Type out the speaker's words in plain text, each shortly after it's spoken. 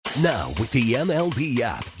Now, with the MLB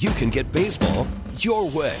app, you can get baseball your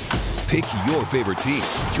way. Pick your favorite team,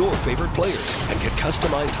 your favorite players, and get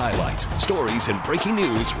customized highlights, stories, and breaking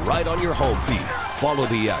news right on your home feed. Follow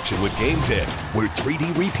the action with Game 10, where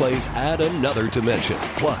 3D replays add another dimension.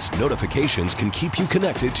 Plus, notifications can keep you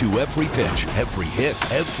connected to every pitch, every hit,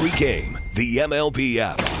 every game. The MLB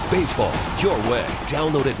app. Baseball your way.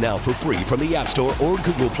 Download it now for free from the App Store or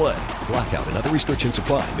Google Play. Blackout and other restrictions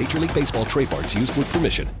apply. Major League Baseball trademarks used with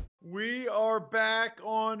permission. We are back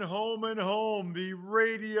on Home and Home, the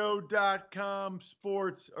radio.com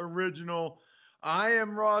sports original. I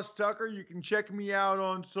am Ross Tucker. You can check me out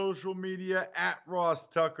on social media at Ross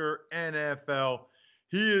Tucker NFL.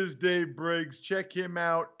 He is Dave Briggs. Check him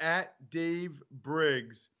out at Dave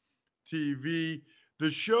Briggs TV. The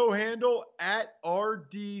show handle at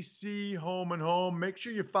RDC Home and Home. Make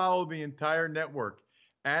sure you follow the entire network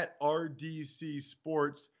at RDC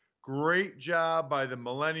Sports. Great job by the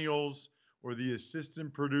millennials or the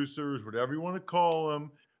assistant producers, whatever you want to call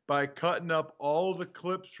them, by cutting up all the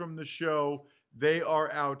clips from the show. They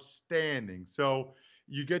are outstanding. So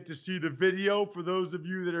you get to see the video for those of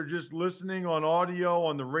you that are just listening on audio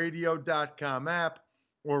on the radio.com app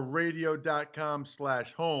or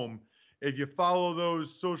radio.com/home. If you follow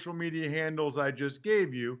those social media handles I just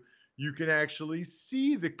gave you, you can actually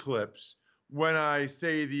see the clips when I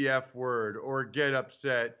say the F word or get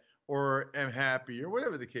upset or am happy or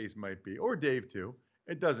whatever the case might be, or Dave too.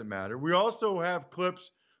 It doesn't matter. We also have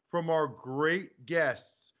clips from our great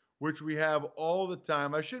guests, which we have all the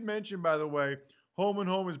time. I should mention, by the way, Home and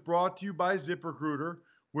Home is brought to you by ZipRecruiter,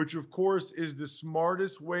 which of course is the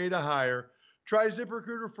smartest way to hire. Try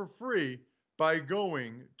ZipRecruiter for free by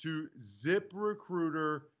going to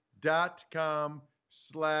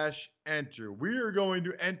ziprecruiter.com/enter. We are going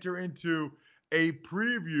to enter into a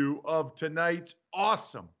preview of tonight's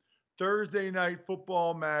awesome Thursday night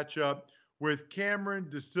football matchup with Cameron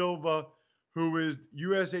DeSilva, who is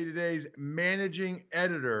USA Today's managing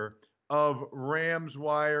editor of Rams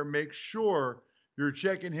Wire. Make sure you're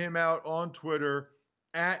checking him out on Twitter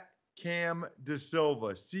at Cam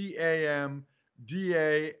DeSilva,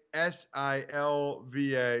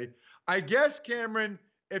 CamDaSilva. I guess, Cameron,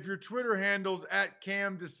 if your Twitter handle's at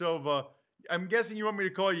Cam DeSilva, I'm guessing you want me to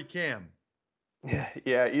call you Cam.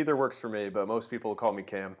 Yeah, either works for me, but most people call me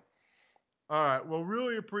Cam. All right. Well,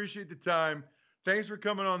 really appreciate the time. Thanks for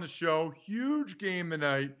coming on the show. Huge game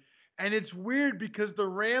tonight. And it's weird because the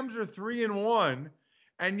Rams are 3-1,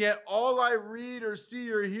 and yet all I read or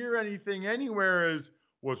see or hear anything anywhere is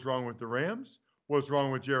what's wrong with the Rams? What's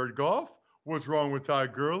wrong with Jared Goff? What's wrong with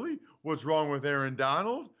Todd Gurley? What's wrong with Aaron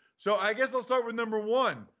Donald? So I guess I'll start with number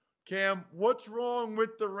one. Cam, what's wrong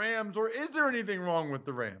with the Rams, or is there anything wrong with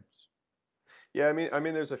the Rams? Yeah, I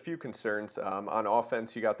mean, there's a few concerns. On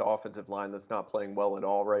offense, you got the offensive line that's not playing well at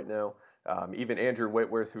all right now. Even Andrew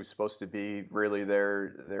Whitworth, who's supposed to be really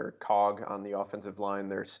their cog on the offensive line,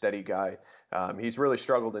 their steady guy, he's really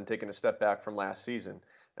struggled and taken a step back from last season.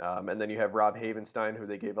 And then you have Rob Havenstein, who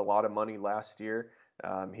they gave a lot of money last year.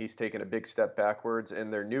 He's taken a big step backwards.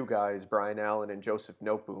 And their new guys, Brian Allen and Joseph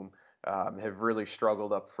Noteboom, have really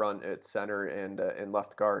struggled up front at center and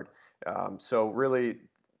left guard. So really,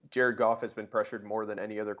 Jared Goff has been pressured more than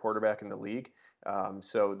any other quarterback in the league.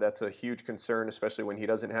 So that's a huge concern, especially when he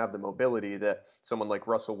doesn't have the mobility that someone like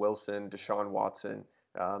Russell Wilson, Deshaun Watson,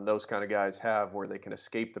 those kind of guys have, where they can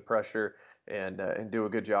escape the pressure and do a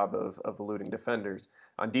good job of eluding defenders.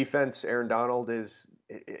 On defense, Aaron Donald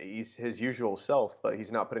he's his usual self, but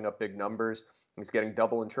he's not putting up big numbers. He's getting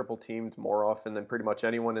double and triple teamed more often than pretty much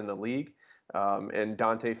anyone in the league. And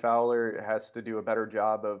Dante Fowler has to do a better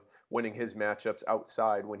job of winning his matchups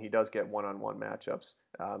outside when he does get one-on-one matchups.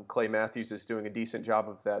 Clay Matthews is doing a decent job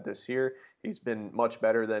of that this year. He's been much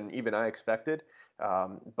better than even I expected,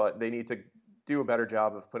 but they need to do a better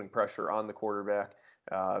job of putting pressure on the quarterback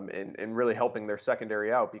and really helping their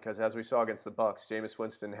secondary out, because as we saw against the Bucs, Jameis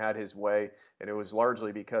Winston had his way, and it was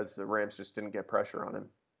largely because the Rams just didn't get pressure on him.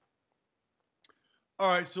 All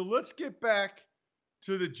right, so let's get back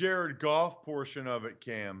to the Jared Goff portion of it,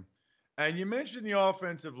 Cam. And you mentioned the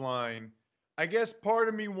offensive line. I guess part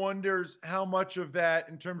of me wonders how much of that,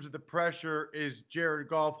 in terms of the pressure, is Jared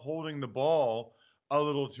Goff holding the ball a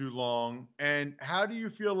little too long. And how do you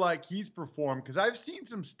feel like he's performed? Because I've seen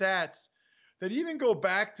some stats that even go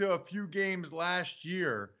back to a few games last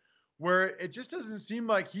year where it just doesn't seem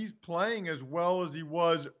like he's playing as well as he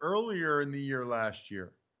was earlier in the year last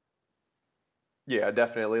year. Yeah,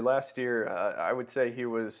 definitely. Last year, I would say he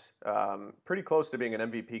was pretty close to being an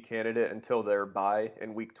MVP candidate until their bye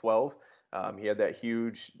in Week 12. He had that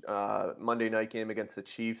huge Monday night game against the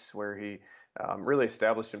Chiefs where he really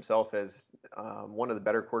established himself as one of the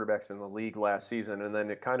better quarterbacks in the league last season, and then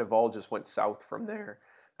it kind of all just went south from there.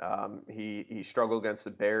 He struggled against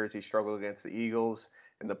the Bears. He struggled against the Eagles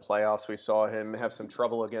in the playoffs. We saw him have some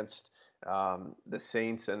trouble against the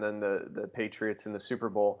Saints and then the Patriots in the Super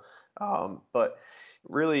Bowl. But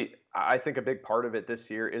really, I think a big part of it this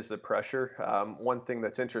year is the pressure. One thing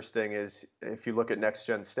that's interesting is if you look at next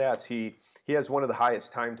gen stats, he has one of the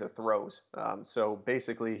highest time to throws. So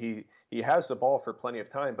basically, he has the ball for plenty of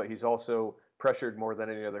time, but he's also pressured more than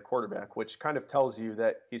any other quarterback, which kind of tells you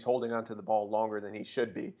that he's holding onto the ball longer than he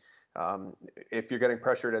should be. If you're getting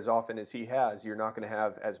pressured as often as he has, you're not going to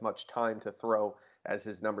have as much time to throw as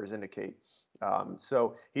his numbers indicate.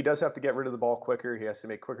 So he does have to get rid of the ball quicker. He has to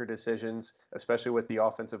make quicker decisions, especially with the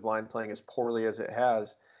offensive line playing as poorly as it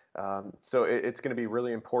has. So it's going to be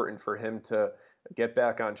really important for him to get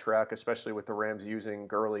back on track, especially with the Rams using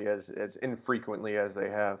Gurley as infrequently as they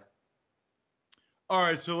have. All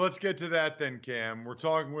right, so let's get to that then, Cam. We're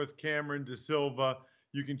talking with Cameron DaSilva.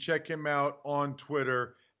 You can check him out on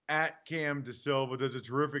Twitter at Cam DaSilva. Does a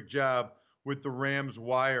terrific job with the Rams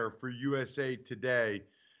Wire for USA Today.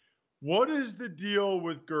 What is the deal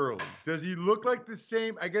with Gurley? Does he look like the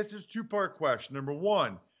same? I guess it's a two-part question. Number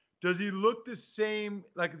one, does he look the same,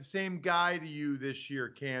 like the same guy to you this year,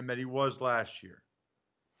 Cam, that he was last year?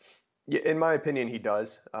 Yeah, in my opinion, he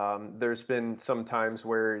does. There's been some times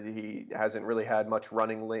where he hasn't really had much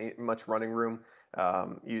running room.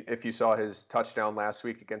 If you saw his touchdown last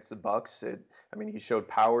week against the Bucks, he showed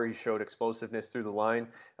power, he showed explosiveness through the line.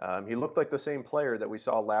 He looked like the same player that we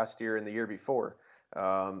saw last year and the year before.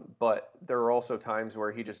 But there are also times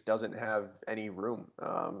where he just doesn't have any room.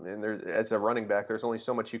 And as a running back, there's only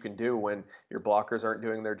so much you can do when your blockers aren't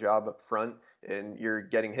doing their job up front and you're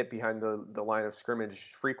getting hit behind the line of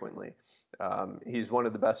scrimmage frequently. He's one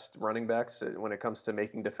of the best running backs when it comes to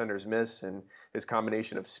making defenders miss, and his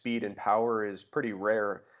combination of speed and power is pretty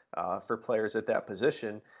rare for players at that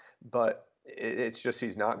position. But it's just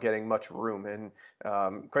he's not getting much room. And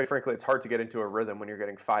quite frankly, it's hard to get into a rhythm when you're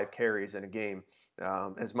getting 5 carries in a game.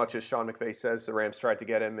 As much as Sean McVay says the Rams tried to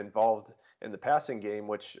get him involved in the passing game,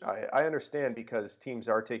 which I understand because teams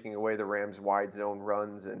are taking away the Rams' wide zone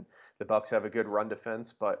runs and the Bucks have a good run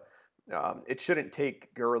defense, but it shouldn't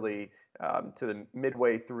take Gurley to the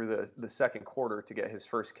midway through the second quarter to get his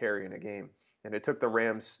first carry in a game. And it took the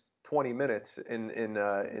Rams 20 minutes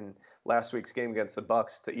in last week's game against the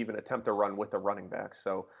Bucks to even attempt a run with a running back.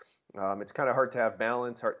 So it's kind of hard to have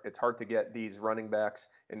balance. It's hard to get these running backs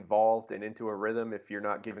involved and into a rhythm if you're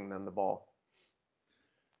not giving them the ball.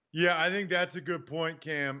 Yeah, I think that's a good point,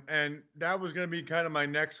 Cam. And that was going to be kind of my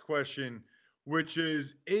next question, which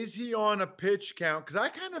is he on a pitch count? Because I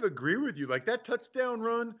kind of agree with you. Like that touchdown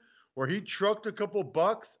run where he trucked a couple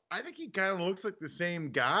bucks, I think he kind of looks like the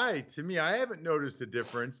same guy to me. I haven't noticed a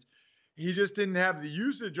difference. He just didn't have the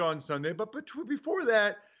usage on Sunday. But before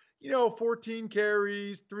that, 14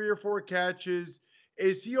 carries, 3 or 4 catches.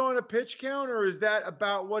 Is he on a pitch count, or is that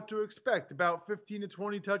about what to expect, about 15 to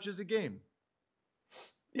 20 touches a game?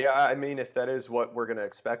 Yeah, if that is what we're going to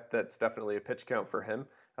expect, that's definitely a pitch count for him.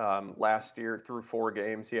 Last year, through 4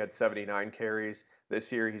 games, he had 79 carries.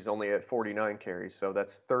 This year, he's only at 49 carries. So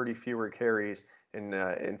that's 30 fewer carries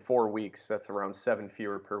in 4 weeks. That's around 7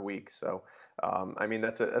 fewer per week. So,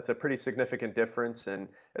 that's a pretty significant difference. And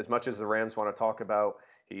as much as the Rams want to talk about,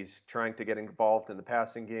 he's trying to get involved in the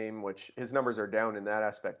passing game, which his numbers are down in that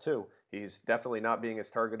aspect too. He's definitely not being as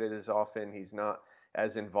targeted as often. He's not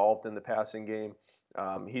as involved in the passing game.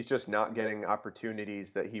 He's just not getting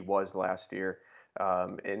opportunities that he was last year.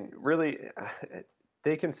 And really,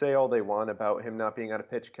 they can say all they want about him not being on a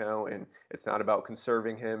pitch count, and it's not about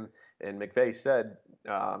conserving him. And McVay said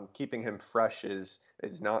keeping him fresh is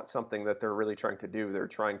not something that they're really trying to do. They're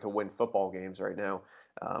trying to win football games right now.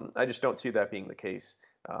 I just don't see that being the case.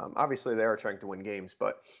 Obviously, they are trying to win games,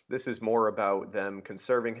 but this is more about them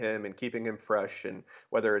conserving him and keeping him fresh. And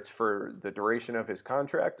whether it's for the duration of his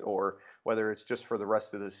contract or whether it's just for the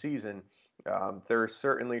rest of the season, they're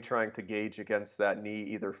certainly trying to gauge against that knee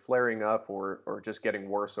either flaring up or just getting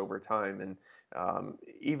worse over time. And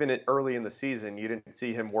even early in the season, you didn't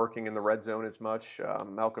see him working in the red zone as much.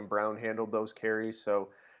 Malcolm Brown handled those carries. So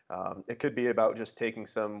it could be about just taking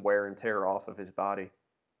some wear and tear off of his body.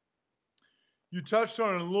 You touched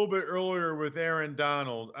on it a little bit earlier with Aaron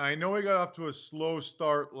Donald. I know he got off to a slow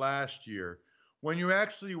start last year. When you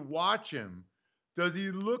actually watch him, does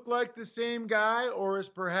he look like the same guy, or is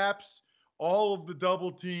perhaps all of the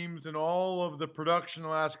double teams and all of the production the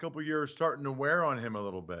last couple of years starting to wear on him a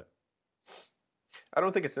little bit? I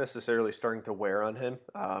don't think it's necessarily starting to wear on him.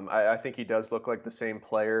 I think he does look like the same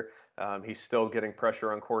player. He's still getting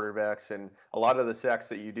pressure on quarterbacks, and a lot of the sacks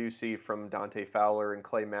that you do see from Dante Fowler and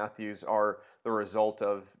Clay Matthews are the result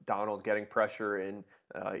of Donald getting pressure and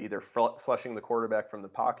either flushing the quarterback from the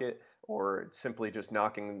pocket or simply just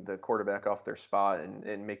knocking the quarterback off their spot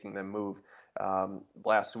and making them move.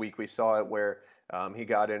 Last week we saw it where he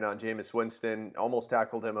got in on Jameis Winston, almost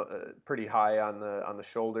tackled him pretty high on the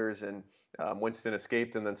shoulders, and Winston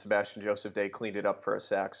escaped, and then Sebastian Joseph Day cleaned it up for a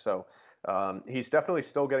sack. So he's definitely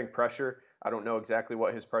still getting pressure. I don't know exactly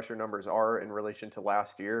what his pressure numbers are in relation to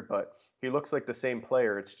last year, but he looks like the same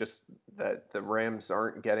player. It's just that the Rams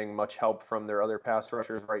aren't getting much help from their other pass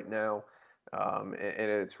rushers right now. And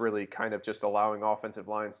it's really kind of just allowing offensive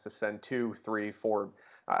lines to send 2, 3, 4,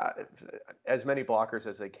 as many blockers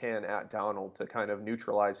as they can at Donald to kind of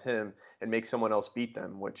neutralize him and make someone else beat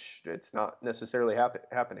them, which it's not necessarily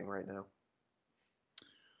happening right now.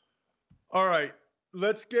 All right,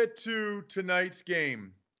 let's get to tonight's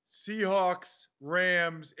game. Seahawks,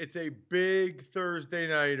 Rams. It's a big Thursday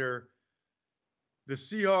nighter. The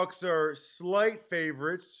Seahawks are slight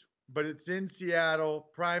favorites, but it's in Seattle,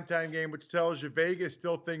 primetime game, which tells you Vegas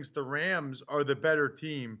still thinks the Rams are the better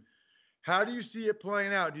team. How do you see it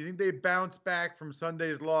playing out? Do you think they bounce back from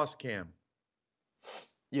Sunday's loss, Cam?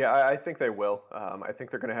 Yeah, I think they will. I think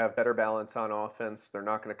they're going to have better balance on offense. They're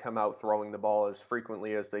not going to come out throwing the ball as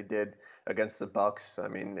frequently as they did against the Bucs. I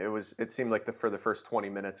mean, it seemed like for the first 20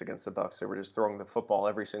 minutes against the Bucs, they were just throwing the football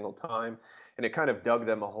every single time, and it kind of dug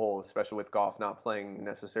them a hole, especially with Goff not playing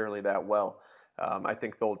necessarily that well. I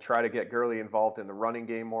think they'll try to get Gurley involved in the running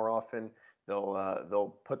game more often.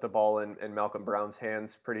 They'll put the ball in Malcolm Brown's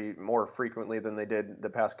hands pretty more frequently than they did the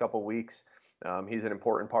past couple weeks. He's an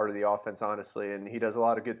important part of the offense, honestly, and he does a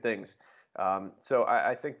lot of good things. So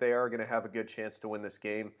I think they are going to have a good chance to win this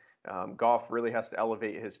game. Goff really has to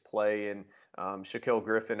elevate his play, and Shaquille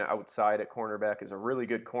Griffin outside at cornerback is a really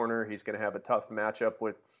good corner. He's going to have a tough matchup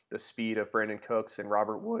with the speed of Brandon Cooks and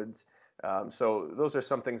Robert Woods. So those are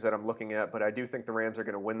some things that I'm looking at, but I do think the Rams are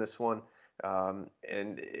going to win this one.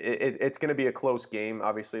 And it's going to be a close game.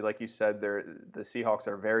 Obviously, like you said, the Seahawks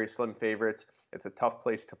are very slim favorites. It's a tough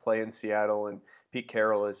place to play in Seattle, and Pete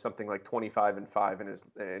Carroll is something like 25-5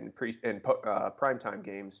 in primetime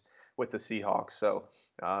games with the Seahawks. So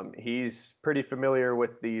he's pretty familiar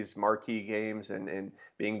with these marquee games and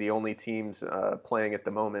being the only teams playing at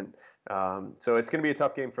the moment. So it's going to be a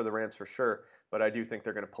tough game for the Rams for sure, but I do think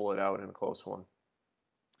they're going to pull it out in a close one.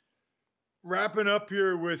 Wrapping up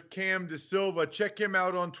here with Cam DeSilva. Check him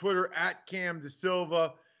out on Twitter at Cam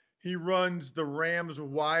DeSilva. He runs the Rams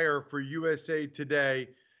Wire for USA Today.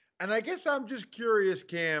 And I guess I'm just curious,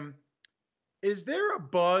 Cam, is there a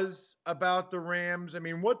buzz about the Rams? I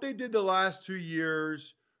mean, what they did the last 2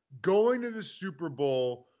 years, going to the Super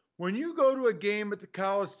Bowl, when you go to a game at the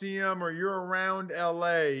Coliseum or you're around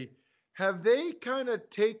LA, have they kind of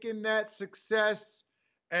taken that success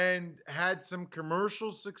and had some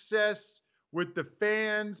commercial success with the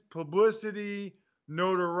fans, publicity,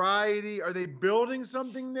 notoriety? Are they building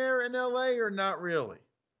something there in LA or not really?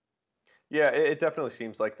 Yeah, it definitely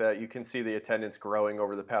seems like that. You can see the attendance growing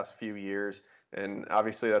over the past few years, and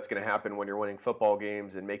obviously that's going to happen when you're winning football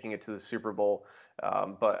games and making it to the Super Bowl.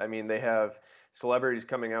 But I mean, they have celebrities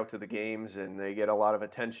coming out to the games, and they get a lot of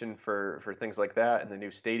attention for things like that. And the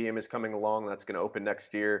new stadium is coming along; that's going to open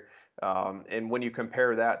next year. And when you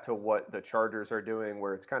compare that to what the Chargers are doing,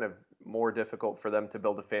 where it's kind of more difficult for them to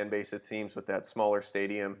build a fan base, it seems, with that smaller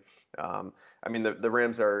stadium. I mean, the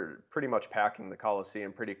Rams are pretty much packing the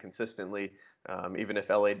Coliseum pretty consistently, even if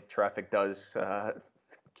LA traffic does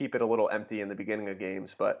keep it a little empty in the beginning of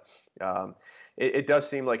games. But it does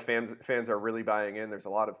seem like fans are really buying in. There's a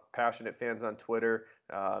lot of passionate fans on Twitter.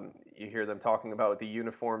 You hear them talking about the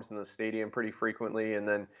uniforms in the stadium pretty frequently, and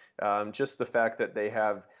then just the fact that they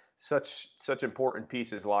have such important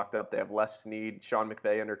pieces locked up. They have Les Snead, Sean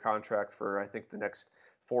McVay under contract for I think the next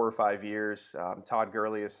 4 or 5 years. Todd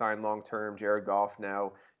Gurley is signed long term. Jared Goff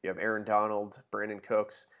now. You have Aaron Donald, Brandon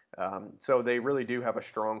Cooks. So they really do have a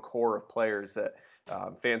strong core of players that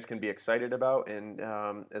fans can be excited about. And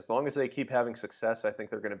as long as they keep having success, I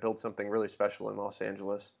think they're going to build something really special in Los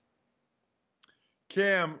Angeles.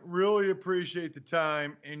 Cam, really appreciate the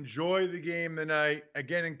time. Enjoy the game tonight.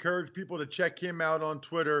 Again, encourage people to check him out on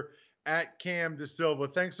Twitter at Cam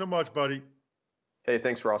DeSilva. Thanks so much, buddy. Hey,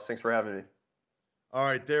 thanks, Ross. Thanks for having me. All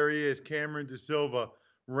right, there he is, Cameron DeSilva,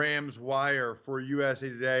 Rams Wire for USA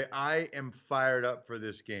Today. I am fired up for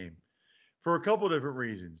this game for a couple different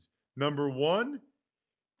reasons. Number one,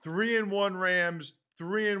 3-1 Rams,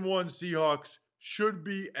 3-1 Seahawks should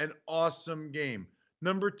be an awesome game.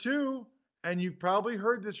 Number two, and you've probably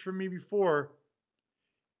heard this from me before,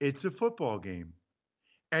 it's a football game.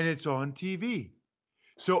 and it's on TV.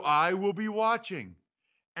 So I will be watching.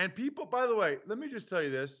 And people, by the way, let me just tell you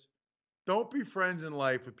this. Don't be friends in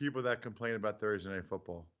life with people that complain about Thursday Night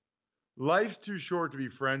Football. Life's too short to be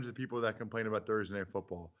friends with people that complain about Thursday Night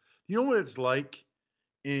Football. You know what it's like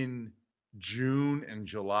in June and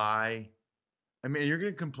July? I mean, you're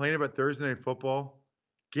going to complain about Thursday Night Football?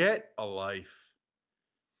 Get a life.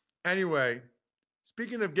 Anyway,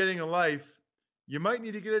 speaking of getting a life, you might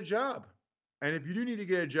need to get a job. And if you do need to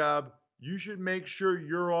get a job, you should make sure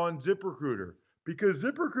you're on ZipRecruiter, because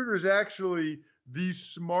ZipRecruiter is actually the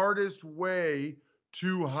smartest way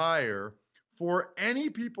to hire for any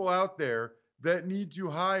people out there that need to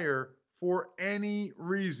hire for any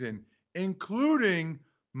reason, including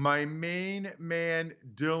my main man,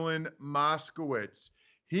 Dylan Moskowitz.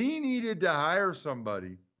 He needed to hire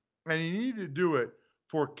somebody, and he needed to do it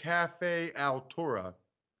for Cafe Altura.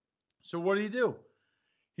 So what did he do?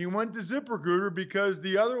 He went to ZipRecruiter because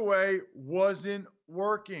the other way wasn't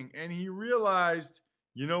working. And he realized,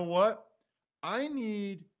 you know what? I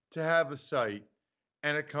need to have a site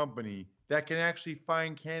and a company that can actually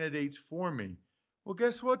find candidates for me. Well,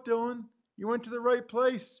 guess what, Dylan? You went to the right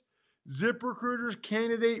place. ZipRecruiter's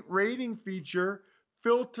candidate rating feature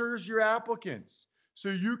filters your applicants so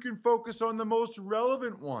you can focus on the most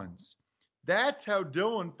relevant ones. That's how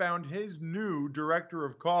Dylan found his new director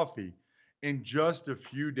of coffee in just a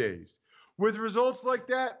few days. With results like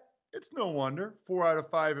that, it's no wonder 4 out of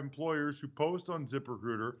 5 employers who post on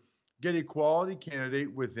ZipRecruiter get a quality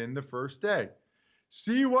candidate within the first day.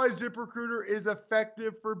 See why ZipRecruiter is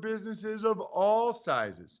effective for businesses of all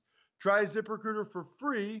sizes. Try ZipRecruiter for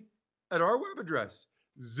free at our web address,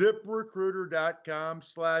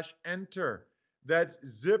 ZipRecruiter.com/enter. That's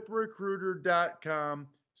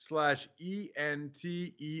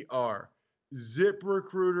ZipRecruiter.com/ENTER.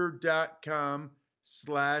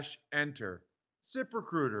 ZipRecruiter.com/enter.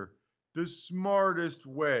 ZipRecruiter, the smartest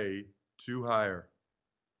way to hire.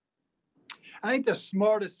 I think the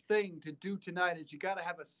smartest thing to do tonight is you got to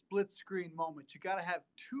have a split screen moment. You got to have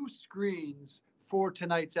 2 screens for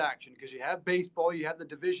tonight's action, because you have baseball, you have the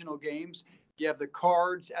divisional games, you have the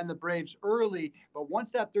Cards and the Braves early. But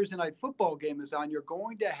once that Thursday Night Football game is on, you're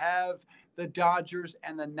going to have the Dodgers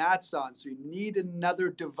and the Nats on. So you need another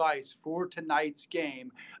device for tonight's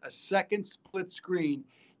game, a second split screen.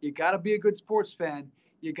 You got to be a good sports fan.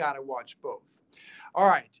 You got to watch both. All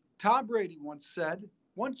right. Tom Brady once said,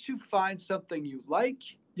 once you find something you like,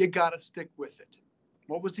 you got to stick with it.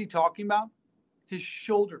 What was he talking about? His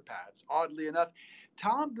shoulder pads. Oddly enough,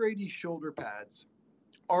 Tom Brady's shoulder pads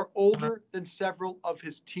are older than several of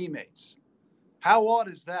his teammates. How odd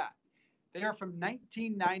is that? They are from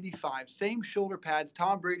 1995. Same shoulder pads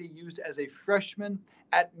Tom Brady used as a freshman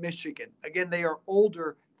at Michigan. Again, they are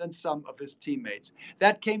older than some of his teammates.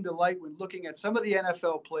 That came to light when looking at some of the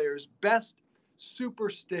NFL players' best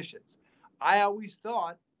superstitions. I always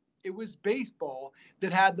thought it was baseball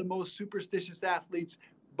that had the most superstitious athletes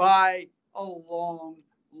by a long,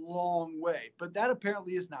 long way. But that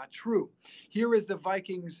apparently is not true. Here is the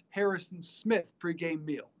Vikings' Harrison Smith pregame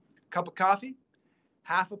meal. Cup of coffee,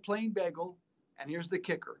 half a plain bagel, and here's the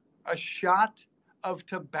kicker, a shot of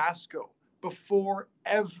Tabasco before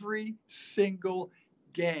every single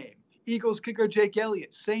game. Eagles kicker Jake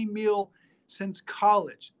Elliott, same meal since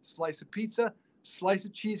college. Slice of pizza, slice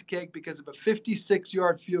of cheesecake because of a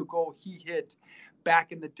 56-yard field goal he hit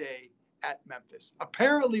back in the day at Memphis.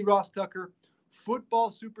 Apparently, Ross Tucker,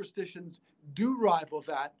 football superstitions do rival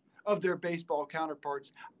that of their baseball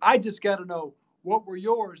counterparts. I just got to know, what were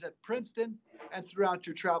yours at Princeton and throughout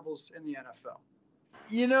your travels in the NFL?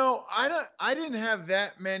 You know, I didn't have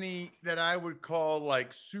that many that I would call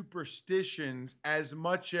like superstitions as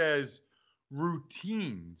much as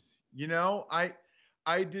routines. You know, I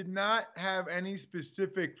did not have any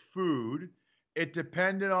specific food. It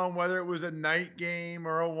depended on whether it was a night game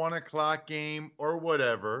or a 1 o'clock game or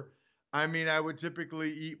whatever. I mean, I would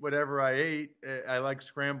typically eat whatever I ate. I like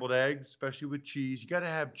scrambled eggs, especially with cheese. You got to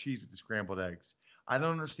have cheese with the scrambled eggs. I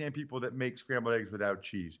don't understand people that make scrambled eggs without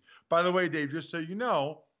cheese. By the way, Dave, just so you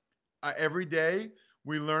know, every day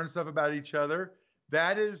we learn stuff about each other.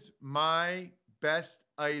 That is my best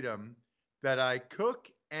item that I cook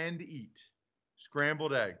and eat.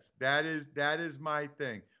 Scrambled eggs. That is my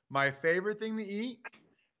thing. My favorite thing to eat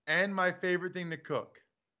and my favorite thing to cook.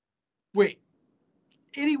 Wait,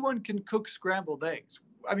 anyone can cook scrambled eggs.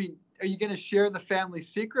 I mean, are you going to share the family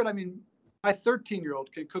secret? I mean, my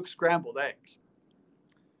 13-year-old can cook scrambled eggs.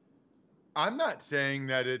 I'm not saying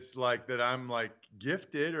that it's like that I'm like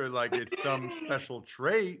gifted or like it's some special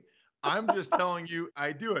trait. I'm just telling you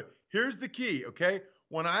I do it. Here's the key, okay?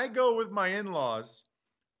 When I go with my in-laws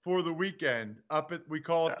for the weekend up at, we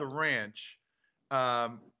call it the ranch.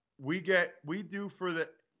 We do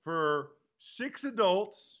for 6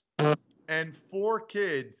 adults and 4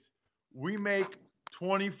 kids, we make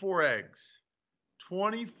 24 eggs,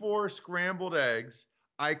 24 scrambled eggs.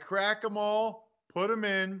 I crack them all, put them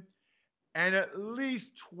in, and at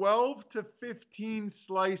least 12 to 15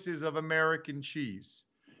 slices of American cheese.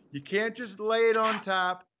 You can't just lay it on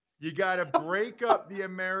top. You got to break up the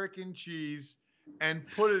American cheese and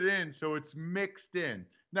put it in so it's mixed in.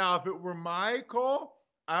 Now, if it were my call,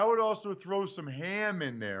 I would also throw some ham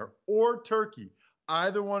in there or turkey.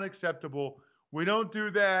 Either one acceptable. We don't do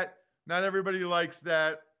that. Not everybody likes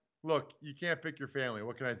that. Look, you can't pick your family.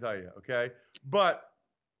 What can I tell you? Okay. But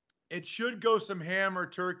it should go some ham or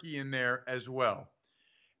turkey in there as well.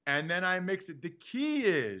 And then I mix it. The key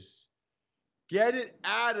is get it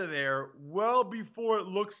out of there well before it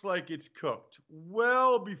looks like it's cooked.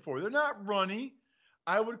 Well before. They're not runny.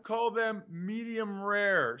 I would call them medium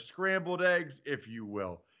rare scrambled eggs, if you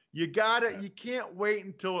will. You can't wait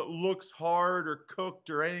until it looks hard or cooked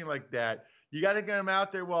or anything like that. You got to get them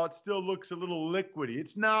out there while it still looks a little liquidy.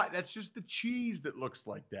 It's not, that's just the cheese that looks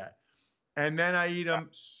like that. And then I eat them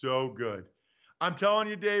so good. I'm telling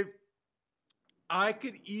you, Dave, I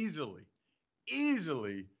could easily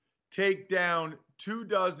take down 2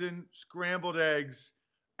 dozen scrambled eggs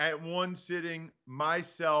at one sitting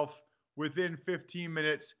myself within 15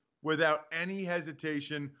 minutes without any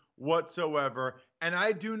hesitation whatsoever. And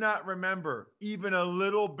I do not remember even a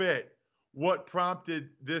little bit what prompted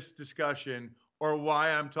this discussion or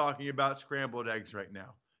why I'm talking about scrambled eggs right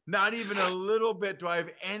now. Not even a little bit do I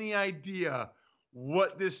have any idea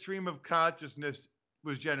what this stream of consciousness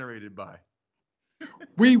was generated by.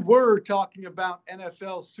 We were talking about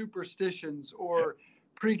NFL superstitions or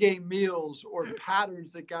pregame meals or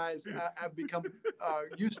patterns that guys have become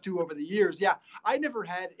used to over the years. Yeah, I never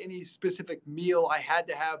had any specific meal I had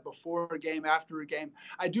to have before a game, after a game.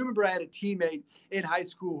 I do remember I had a teammate in high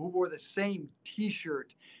school who wore the same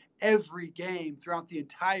T-shirt every game throughout the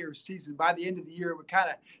entire season. By the end of the year, it would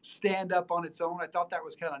kind of stand up on its own. I thought that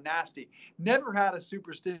was kind of nasty. Never had a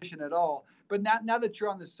superstition at all. But now that you're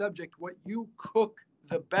on the subject, what you cook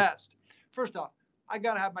the best? First off, I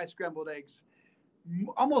got to have my scrambled eggs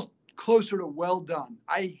almost closer to well done.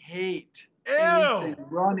 I hate anything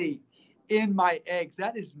runny in my eggs.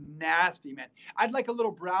 That is nasty, man. I'd like a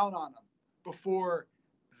little brown on them before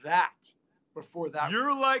that.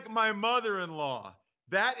 You're like my mother-in-law.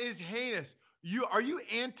 That is heinous. Are you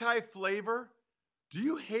anti-flavor? Do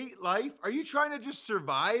you hate life? Are you trying to just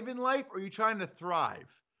survive in life, or are you trying to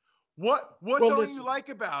thrive? What don't you like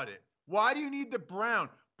about it? Why do you need the brown?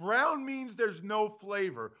 Brown means there's no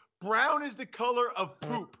flavor. Brown is the color of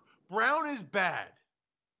poop. Brown is bad.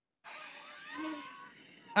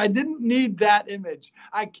 I didn't need that image.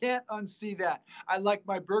 I can't unsee that. I like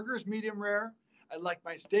my burgers medium rare. I like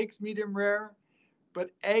my steaks medium rare.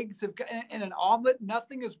 But eggs have got, in an omelet,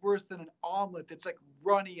 nothing is worse than an omelet that's like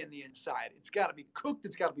runny in the inside. It's got to be cooked.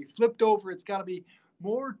 It's got to be flipped over. It's got to be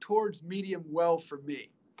more towards medium well for me.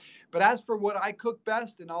 But as for what I cook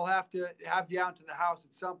best, and I'll have to have you out to the house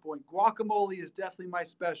at some point, guacamole is definitely my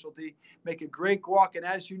specialty. Make a great guac. And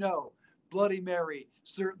as you know, Bloody Mary,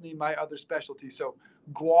 certainly my other specialty. So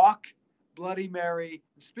guac, Bloody Mary.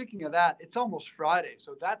 Speaking of that, it's almost Friday.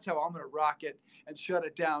 So that's how I'm going to rock it and shut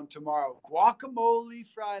it down tomorrow. Guacamole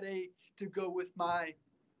Friday to go with my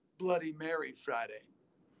Bloody Mary Friday.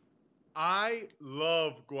 I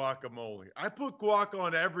love guacamole. I put guac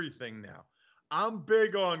on everything now. I'm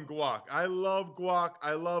big on guac. I love guac.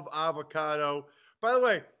 I love avocado. By the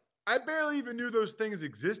way, I barely even knew those things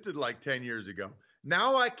existed like 10 years ago.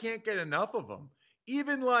 Now I can't get enough of them.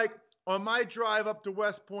 Even like on my drive up to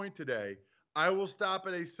West Point today, I will stop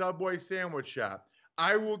at a Subway sandwich shop.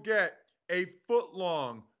 I will get a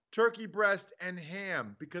foot-long turkey breast and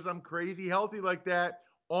ham because I'm crazy healthy like that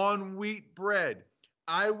on wheat bread.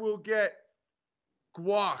 I will get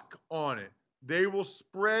guac on it. They will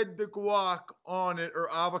spread the guac on it,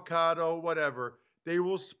 or avocado, whatever. They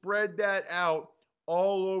will spread that out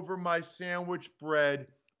all over my sandwich bread.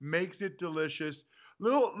 Makes it delicious.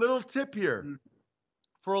 Little tip here.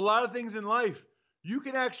 For a lot of things in life, you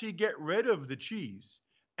can actually get rid of the cheese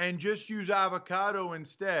and just use avocado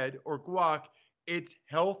instead, or guac. It's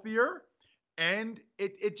healthier, and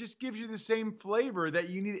it just gives you the same flavor that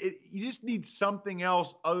you need. You just need something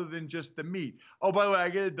else other than just the meat. Oh, by the way, I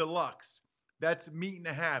get a deluxe. That's meat and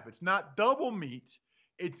a half. It's not double meat.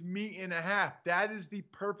 It's meat and a half. That is the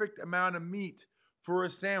perfect amount of meat for a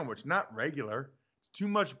sandwich. Not regular. It's too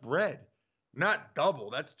much bread. Not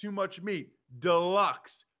double. That's too much meat.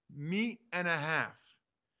 Deluxe. Meat and a half.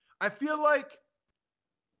 I feel like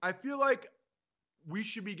I feel like we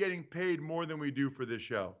should be getting paid more than we do for this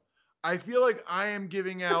show. I feel like I am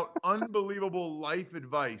giving out unbelievable life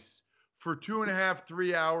advice for 2.5,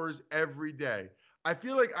 3 hours every day. I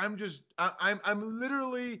feel like I'm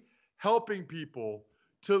literally helping people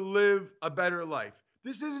to live a better life.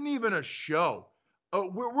 This isn't even a show.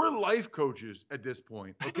 We're life coaches at this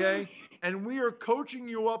point, okay? And we are coaching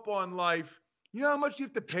you up on life. You know how much you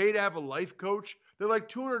have to pay to have a life coach? They're like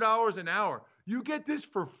 $200 an hour. You get this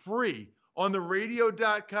for free on the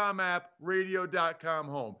radio.com app, radio.com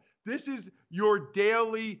home. This is your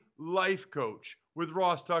daily life coach with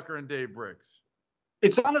Ross Tucker and Dave Briggs.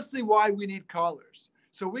 It's honestly why we need callers.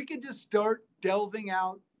 So we can just start delving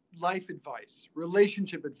out life advice,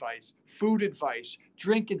 relationship advice, food advice,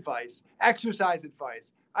 drink advice, exercise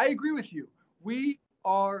advice. I agree with you. We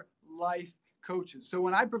are life coaches. So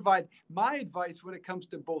when I provide my advice when it comes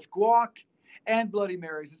to both guac and Bloody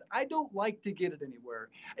Marys, is I don't like to get it anywhere.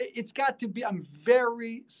 It's got to be, I'm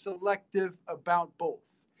very selective about both.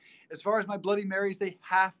 As far as my Bloody Marys, they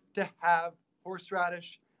have to have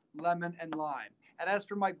horseradish, lemon, and lime. And as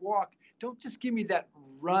for my guac, don't just give me that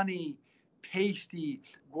runny, pasty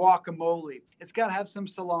guacamole. It's got to have some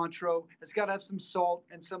cilantro. It's got to have some salt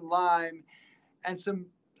and some lime and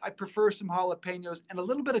I prefer some jalapenos and a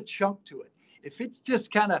little bit of chunk to it. If it's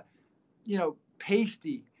just kind of,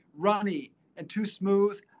 pasty, runny, and too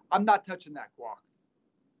smooth, I'm not touching that guac.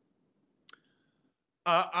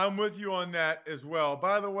 I'm with you on that as well.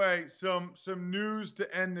 By the way, some news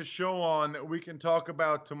to end the show on that we can talk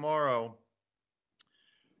about tomorrow.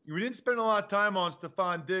 We didn't spend a lot of time on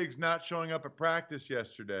Stefon Diggs not showing up at practice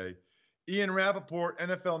yesterday. Ian Rappaport,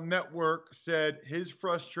 NFL Network, said his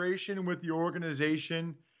frustration with the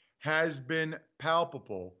organization has been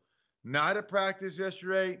palpable. Not at practice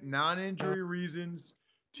yesterday, non-injury reasons.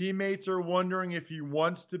 Teammates are wondering if he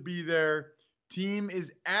wants to be there. Team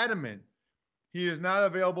is adamant he is not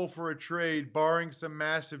available for a trade, barring some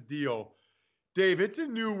massive deal. Dave, it's a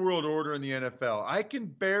new world order in the NFL. I can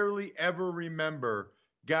barely ever remember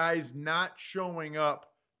guys not showing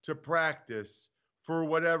up to practice for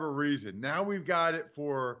whatever reason. Now we've got it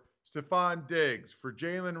for Stefon Diggs, for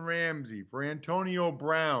Jalen Ramsey, for Antonio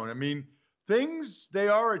Brown. I mean, things, they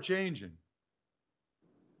are a-changing.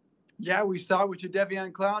 Yeah, we saw it with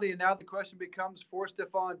Jadeveon Clowney, and now the question becomes for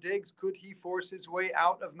Stefon Diggs, could he force his way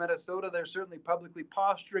out of Minnesota? They're certainly publicly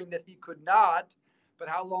posturing that he could not, but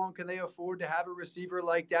how long can they afford to have a receiver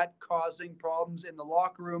like that causing problems in the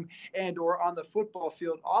locker room and or on the football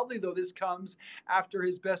field? Oddly, though, this comes after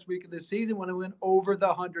his best week of the season when he went over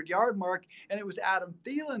the 100-yard mark, and it was Adam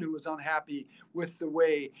Thielen who was unhappy with the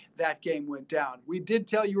way that game went down. We did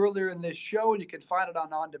tell you earlier in this show, and you can find it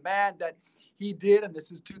on demand, that he did, and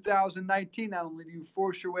this is 2019, not only do you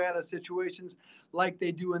force your way out of situations like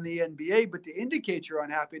they do in the NBA, but to indicate your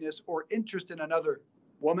unhappiness or interest in another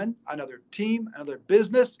woman, another team, another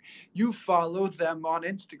business, you follow them on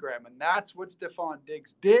Instagram. And that's what Stefon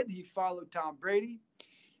Diggs did. He followed Tom Brady.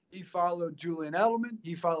 He followed Julian Edelman.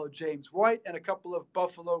 He followed James White and a couple of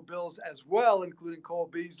Buffalo Bills as well, including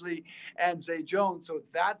Cole Beasley and Zay Jones. So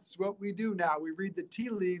that's what we do now. We read the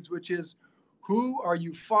tea leaves, which is, who are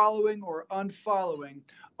you following or unfollowing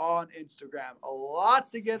on Instagram? A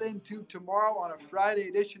lot to get into tomorrow on a Friday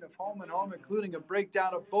edition of Home and Home, including a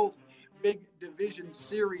breakdown of both big division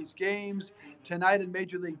series games. Tonight in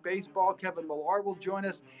Major League Baseball, Kevin Millar will join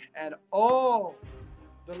us, and all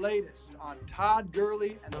the latest on Todd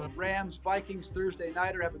Gurley and the Rams-Vikings Thursday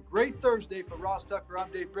nighter. Have a great Thursday. For Ross Tucker,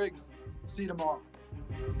 I'm Dave Briggs. See you tomorrow.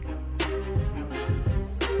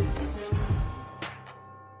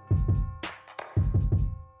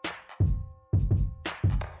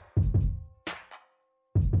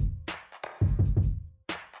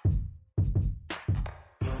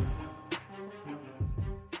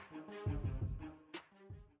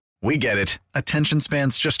 We get it. Attention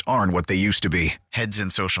spans just aren't what they used to be. Heads in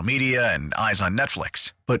social media and eyes on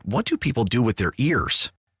Netflix. But what do people do with their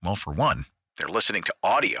ears? Well, for one, they're listening to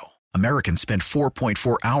audio. Americans spend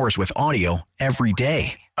 4.4 hours with audio every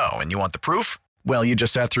day. Oh, and you want the proof? Well, you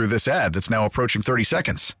just sat through this ad that's now approaching 30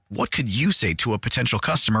 seconds. What could you say to a potential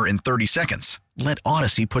customer in 30 seconds? Let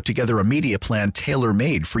Odyssey put together a media plan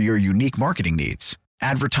tailor-made for your unique marketing needs.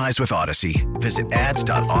 Advertise with Odyssey. Visit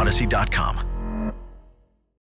ads.odyssey.com.